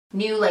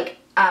new, like,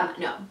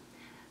 no.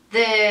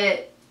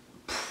 Hey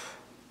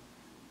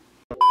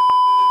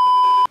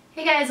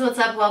guys, what's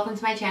up? Welcome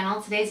to my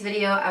channel. Today's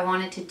video, I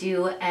wanted to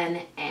do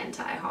an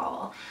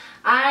anti-haul.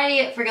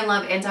 I freaking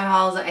love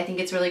anti-hauls. I think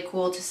it's really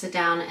cool to sit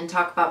down and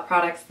talk about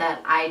products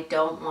that I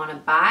don't want to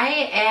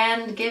buy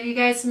and give you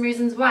guys some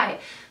reasons why.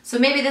 So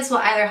maybe this will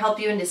either help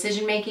you in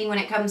decision making when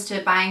it comes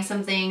to buying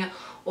something,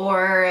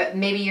 or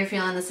maybe you're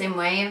feeling the same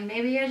way and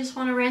maybe I just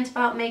want to rant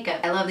about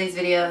makeup. I love these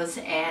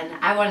videos and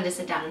I wanted to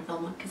sit down and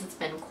film one because it's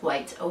been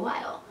quite a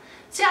while.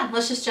 So yeah,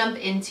 let's just jump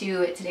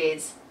into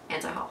today's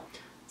anti-haul.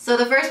 So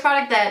the first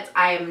product that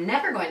I am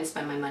never going to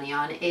spend my money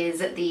on is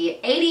the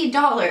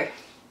 $80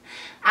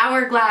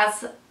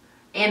 Hourglass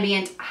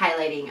Ambient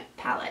Highlighting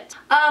Palette.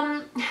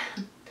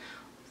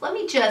 Let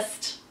me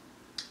just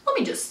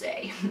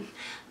say,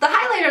 the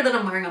highlighter that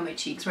I'm wearing on my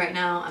cheeks right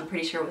now, I'm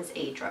pretty sure was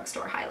a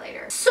drugstore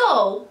highlighter.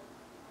 So,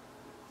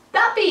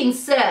 that being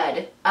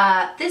said,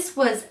 this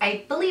was,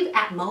 I believe,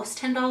 at most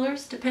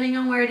 $10, depending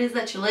on where it is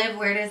that you live,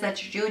 where it is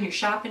that you're doing your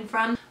shopping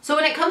from. So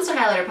when it comes to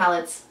highlighter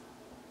palettes,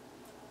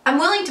 I'm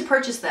willing to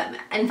purchase them.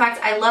 In fact,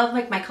 I love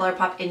like my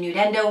ColourPop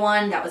Innuendo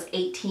one that was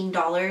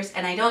 $18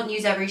 and I don't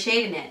use every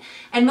shade in it.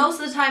 And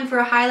most of the time for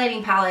a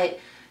highlighting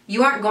palette,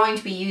 you aren't going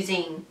to be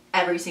using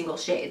every single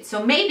shade.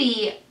 So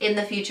maybe in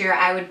the future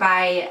I would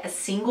buy a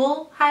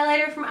single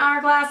highlighter from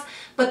Hourglass,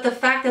 but the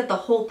fact that the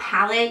whole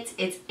palette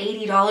is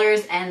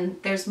 $80 and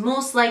there's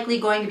most likely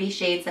going to be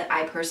shades that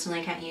I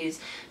personally can't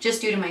use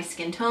just due to my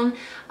skin tone,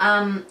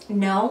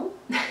 no.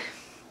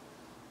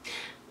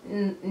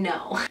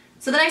 No.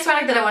 So the next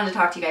product that I wanted to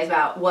talk to you guys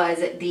about was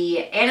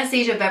the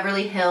Anastasia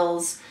Beverly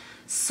Hills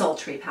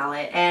Sultry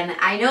palette. And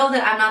I know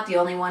that I'm not the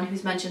only one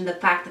who's mentioned the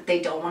fact that they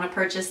don't want to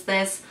purchase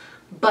this,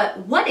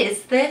 but what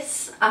is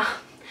this?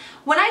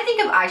 When I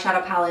think of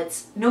eyeshadow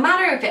palettes, no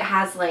matter if it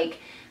has like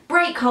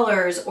bright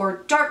colors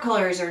or dark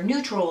colors or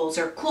neutrals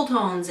or cool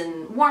tones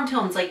and warm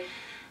tones, like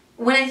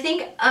when I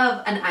think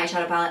of an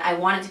eyeshadow palette, I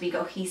want it to be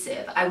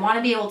cohesive. I want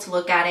to be able to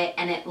look at it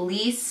and at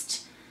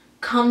least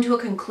come to a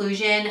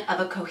conclusion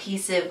of a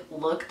cohesive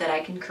look that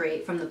I can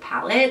create from the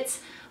palette.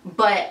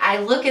 But I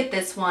look at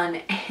this one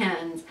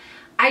and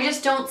I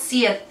just don't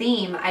see a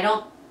theme. I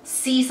don't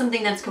see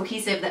something that's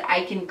cohesive that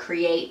I can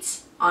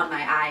create on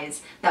my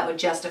eyes that would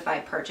justify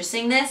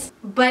purchasing this.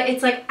 But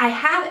it's like I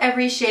have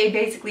every shade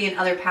basically in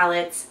other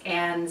palettes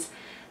and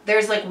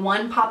there's like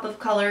one pop of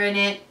color in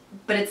it,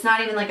 but it's not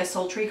even like a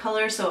sultry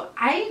color, so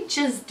I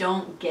just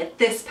don't get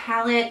this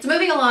palette. So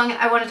moving along,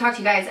 I want to talk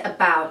to you guys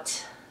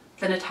about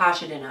the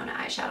Natasha Denona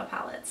eyeshadow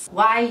palettes.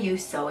 Why are you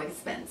so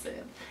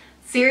expensive?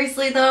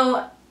 Seriously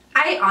though,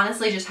 I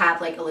honestly just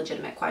have like a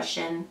legitimate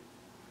question.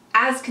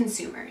 As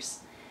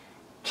consumers,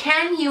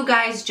 can you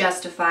guys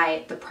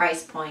justify the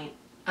price point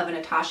of a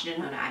Natasha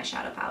Denona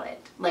eyeshadow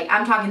palette? Like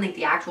I'm talking like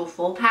the actual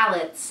full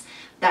palettes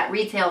that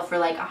retail for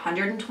like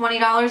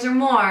 $120 or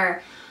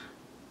more.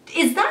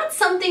 Is that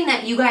something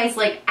that you guys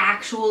like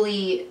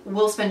actually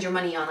will spend your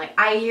money on? Like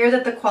I hear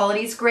that the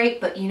quality is great,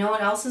 but you know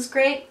what else is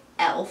great?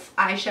 Elf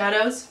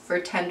eyeshadows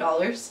for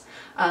 $10,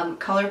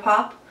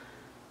 ColourPop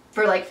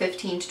for like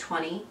 $15 to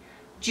 $20,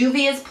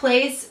 Juvia's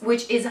Place,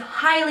 which is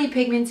highly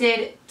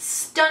pigmented,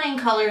 stunning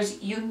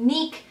colors,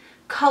 unique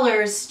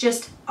colors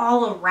just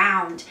all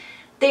around.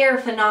 They are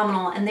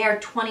phenomenal and they are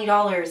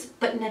 $20,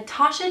 but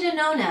Natasha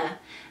Denona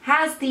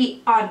has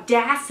the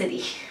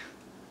audacity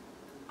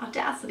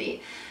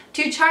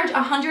to charge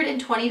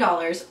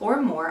 $120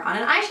 or more on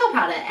an eyeshadow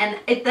palette. And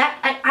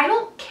I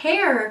don't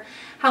care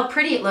how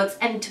pretty it looks,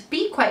 and to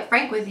be quite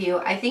frank with you,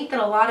 I think that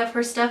a lot of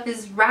her stuff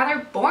is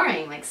rather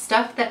boring, like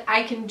stuff that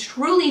I can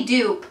truly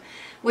dupe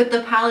with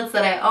the palettes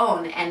that I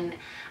own, and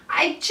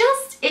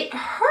it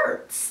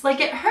hurts. Like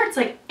it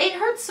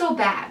hurts so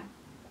bad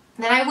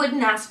that I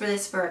wouldn't ask for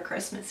this for a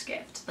Christmas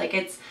gift. Like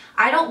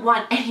I don't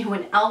want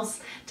anyone else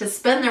to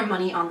spend their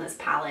money on this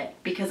palette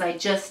because I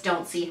just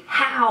don't see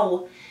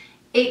how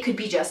it could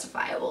be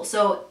justifiable.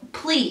 So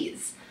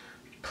please,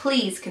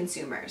 please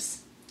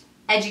consumers,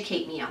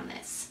 educate me on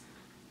this.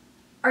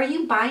 Are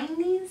you buying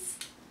these?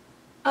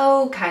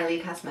 Oh,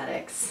 Kylie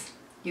Cosmetics,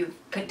 you've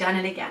done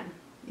it again.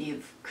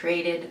 You've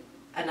created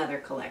another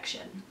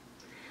collection.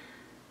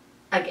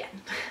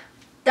 Again.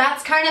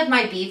 That's kind of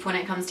my beef when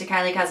it comes to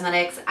Kylie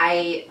Cosmetics.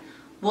 I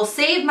will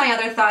save my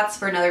other thoughts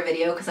for another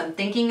video because I'm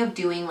thinking of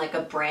doing like a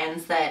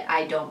brands that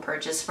I don't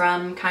purchase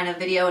from kind of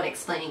video and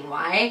explaining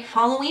why.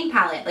 Halloween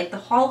palette, like the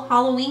whole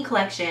Halloween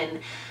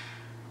collection,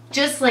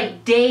 just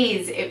like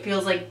days, it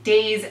feels like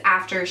days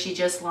after she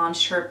just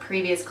launched her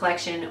previous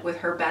collection with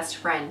her best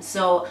friend.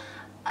 So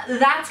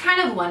that's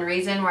kind of one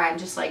reason where I'm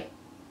just like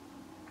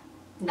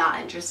not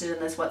interested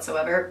in this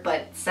whatsoever.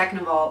 But second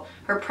of all,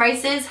 her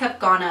prices have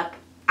gone up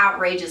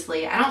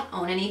outrageously. I don't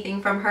own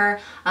anything from her,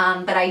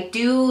 but I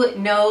do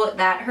know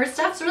that her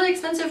stuff's really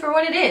expensive for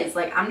what it is.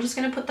 Like, I'm just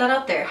gonna put that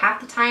out there. Half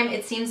the time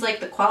it seems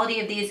like the quality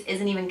of these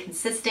isn't even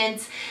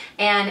consistent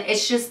and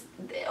it's just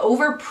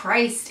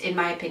overpriced in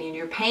my opinion.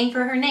 You're paying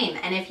for her name,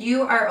 and if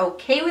you are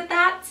okay with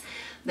that,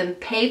 then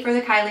pay for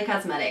the Kylie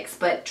Cosmetics.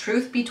 But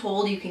truth be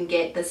told, you can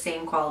get the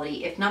same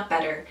quality, if not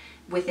better,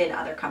 within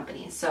other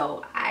companies.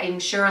 So I'm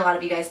sure a lot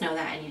of you guys know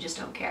that and you just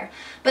don't care.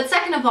 But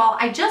second of all,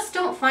 I just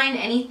don't find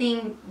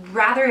anything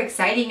rather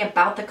exciting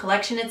about the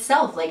collection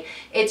itself. Like,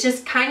 it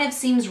just kind of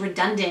seems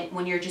redundant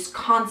when you're just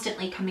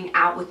constantly coming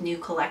out with new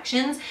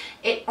collections.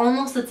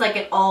 It's like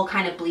it all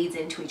kind of bleeds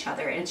into each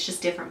other and it's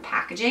just different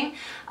packaging.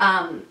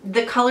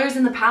 The colors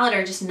in the palette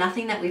are just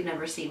nothing that we've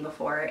never seen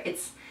before.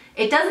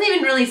 It doesn't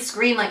even really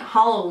scream like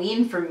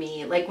Halloween for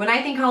me. Like, when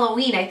I think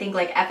Halloween, I think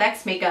like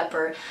FX makeup,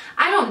 or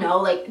I don't know,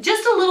 like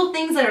just a little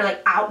things that are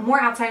like more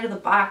outside of the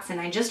box.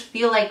 And I just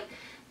feel like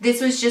this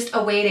was just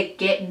a way to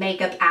get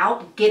makeup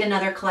out, get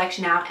another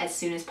collection out as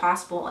soon as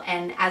possible.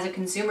 And as a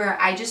consumer,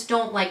 I just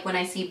don't like when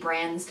I see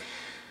brands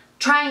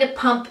trying to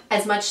pump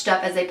as much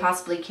stuff as they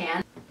possibly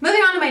can.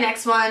 Moving on to my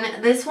next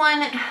one. This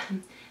one,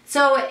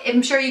 so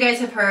I'm sure you guys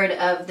have heard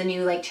of the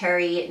new like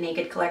Cherry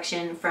Naked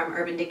collection from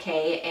Urban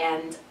Decay,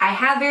 and I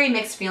have very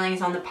mixed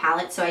feelings on the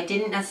palette, so I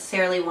didn't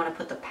necessarily want to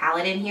put the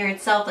palette in here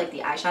itself, like the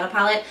eyeshadow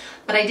palette,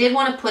 but I did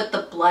want to put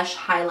the blush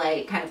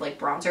highlight kind of like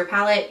bronzer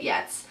palette.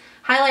 Yeah, it's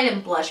highlight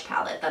and blush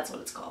palette, that's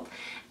what it's called.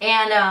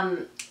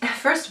 And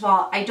first of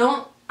all, I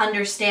don't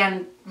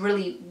understand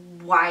really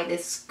why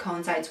this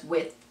coincides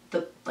with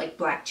the like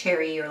black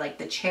cherry or like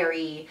the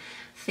cherry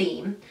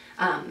theme.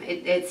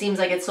 It seems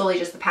like it's solely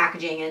just the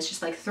packaging and it's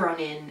just like thrown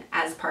in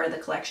as part of the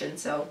collection.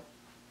 So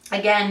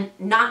again,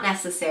 not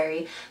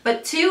necessary.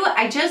 But two,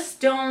 I just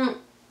don't,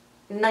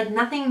 like,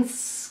 nothing's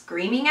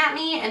screaming at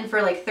me. And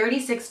for like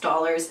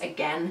 $36,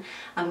 again,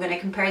 I'm going to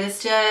compare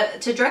this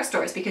to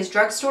drugstores, because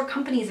drugstore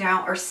companies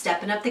now are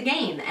stepping up the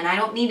game, and I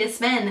don't need to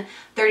spend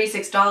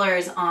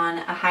 $36 on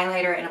a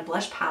highlighter and a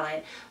blush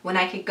palette when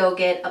I could go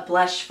get a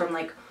blush from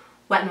like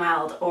Wet n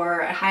Wild or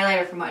a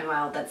highlighter from Wet n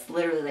Wild that's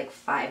literally like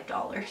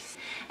 $5.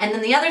 And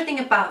then the other thing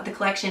about the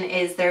collection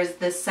is there's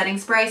this setting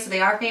spray. So they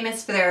are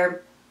famous for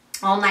their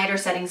all-nighter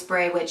setting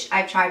spray, which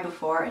I've tried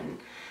before, and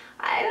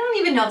I don't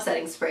even know if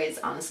setting sprays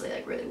honestly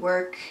like really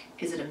work.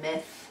 Is it a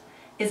myth?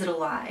 Is it a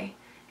lie?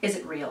 Is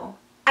it real?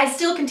 I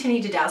still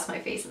continue to douse my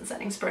face in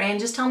setting spray and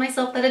just tell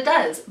myself that it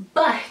does.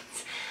 But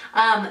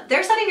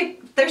their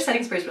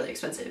setting spray is really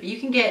expensive. You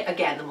can get,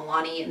 again, the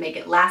Milani Make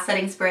It Last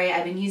setting spray.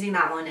 I've been using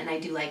that one and I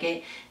do like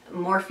it.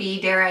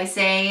 Morphe, dare I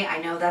say.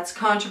 I know that's a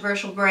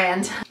controversial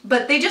brand,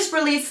 but they just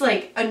released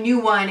like a new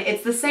one.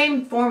 It's the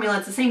same formula,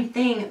 it's the same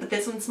thing, but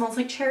this one smells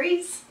like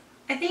cherries,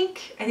 I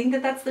think. I think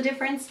that that's the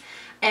difference.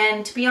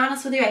 And to be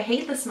honest with you, I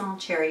hate the smell of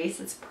cherries.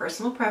 It's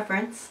personal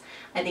preference.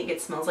 I think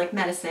it smells like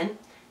medicine.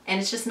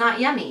 And it's just not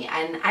yummy,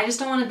 and I just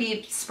don't want to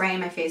be spraying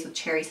my face with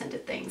cherry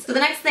scented things. So the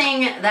next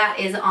thing that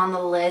is on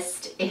the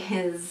list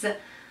is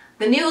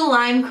the new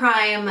Lime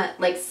Crime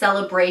like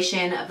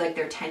celebration of like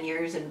their 10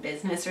 years in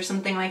business or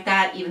something like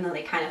that, even though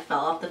they kind of fell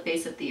off the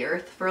face of the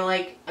earth for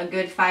like a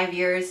good 5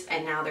 years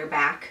and now they're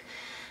back.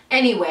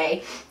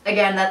 Anyway,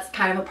 again, that's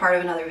kind of a part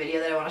of another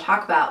video that I want to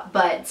talk about,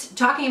 but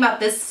talking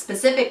about this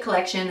specific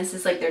collection, this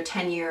is like their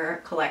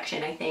 10-year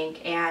collection, I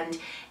think, and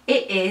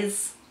it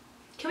is,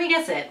 can we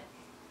guess it?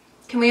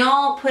 Can we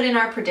all put in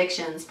our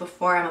predictions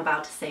before I'm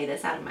about to say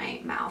this out of my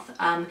mouth?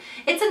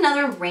 It's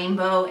another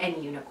rainbow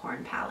and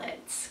unicorn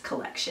palettes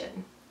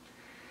collection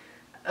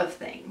of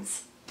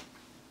things.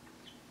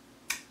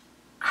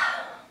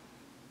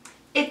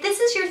 If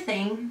this is your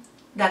thing,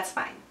 that's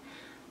fine.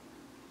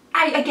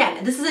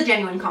 Again, this is a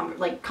genuine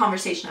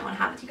conversation I want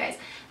to have with you guys.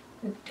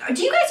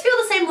 Do you guys feel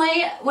the same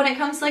way when it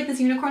comes to like this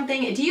unicorn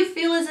thing? Do you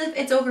feel as if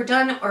it's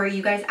overdone, or are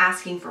you guys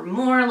asking for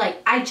more?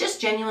 Like, I just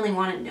genuinely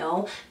want to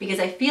know, because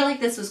I feel like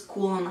this was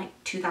cool in like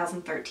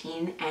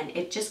 2013 and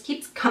it just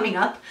keeps coming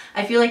up.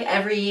 I feel like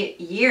every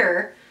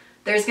year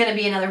there's going to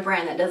be another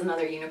brand that does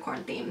another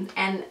unicorn theme.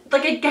 And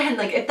like, again,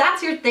 like if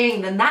that's your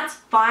thing, then that's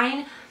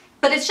fine,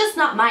 but it's just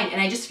not mine.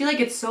 And I just feel like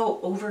it's so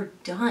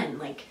overdone.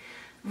 Like,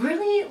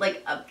 really,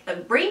 like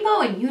a rainbow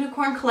and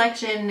unicorn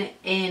collection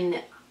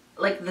in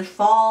like the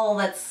fall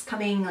that's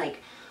coming, like,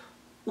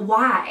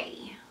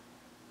 why?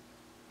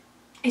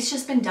 It's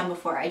just been done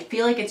before. I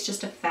feel like it's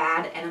just a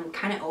fad and I'm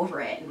kind of over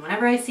it. And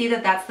whenever I see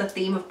that that's the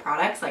theme of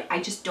products, like, I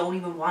just don't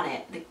even want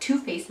it. Like, Too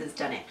Faced has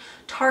done it.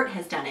 Tarte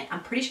has done it.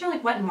 I'm pretty sure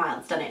like Wet n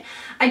Wild's done it.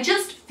 I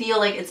just feel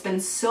like it's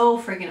been so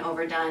freaking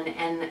overdone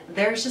and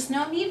there's just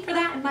no need for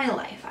that in my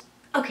life.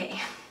 Okay,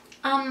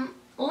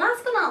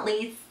 last but not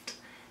least,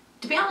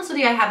 to be honest with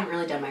you, I haven't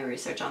really done my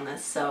research on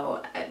this,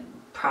 so I'm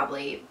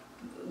probably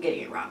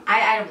getting it wrong.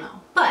 I don't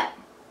know, but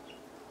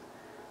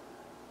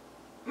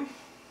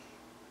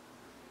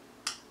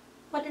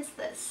what is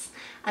this?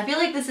 I feel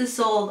like this is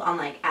sold on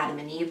like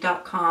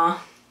adamandeve.com.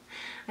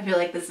 I feel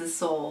like this is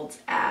sold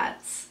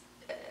at,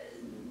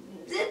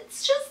 it doesn't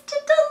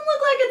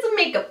look like it's a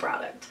makeup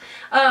product.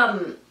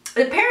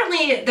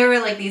 Apparently there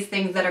are like these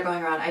things that are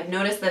going around. I've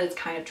noticed that it's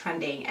kind of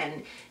trending,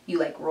 and you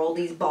like roll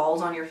these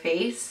balls on your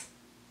face.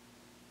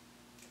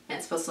 And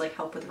it's supposed to like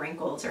help with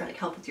wrinkles or like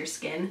help with your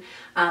skin.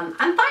 I'm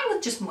fine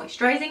with just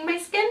moisturizing my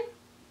skin.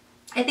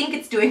 I think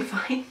it's doing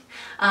fine.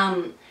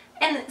 And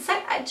so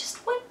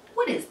what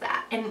what is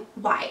that and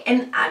why?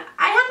 And I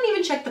haven't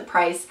even checked the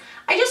price.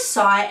 I just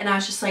saw it and I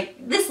was just like,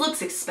 this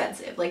looks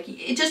expensive. Like,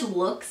 it just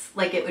looks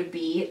like it would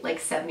be like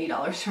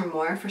 $70 or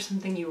more for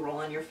something you roll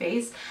on your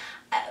face.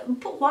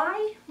 But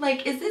why?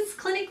 Like, is this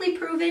clinically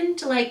proven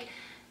to like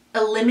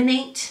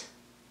eliminate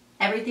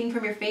everything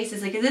from your face?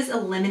 Is this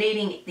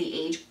eliminating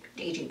the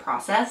aging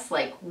process?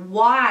 Like,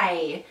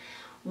 why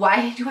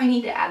do I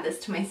need to add this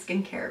to my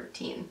skincare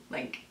routine?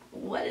 Like,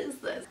 what is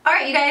this? All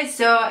right, you guys,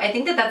 so I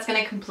think that that's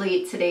gonna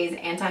complete today's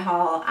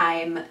anti-haul.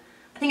 I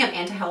think I'm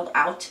anti-hauled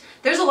out.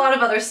 There's a lot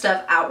of other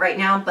stuff out right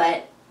now,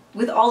 but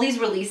with all these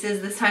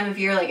releases this time of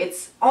year, like,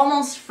 it's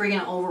almost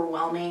freaking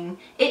overwhelming.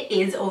 It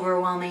is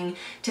overwhelming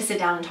to sit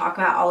down and talk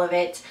about all of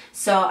it.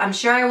 So I'm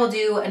sure I will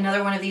do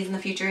another one of these in the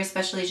future,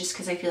 especially just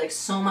because I feel like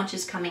so much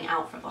is coming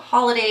out for the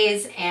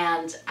holidays,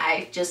 and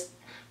I just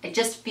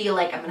feel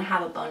like I'm gonna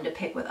have a bone to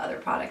pick with other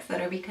products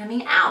that are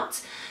becoming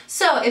out.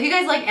 So if you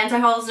guys like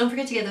anti-hauls, don't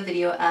forget to give the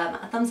video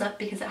a thumbs up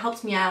because it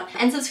helps me out.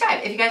 And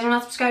subscribe. If you guys are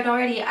not subscribed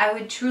already, I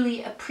would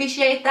truly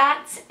appreciate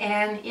that.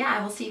 And yeah,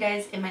 I will see you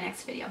guys in my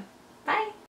next video. Bye!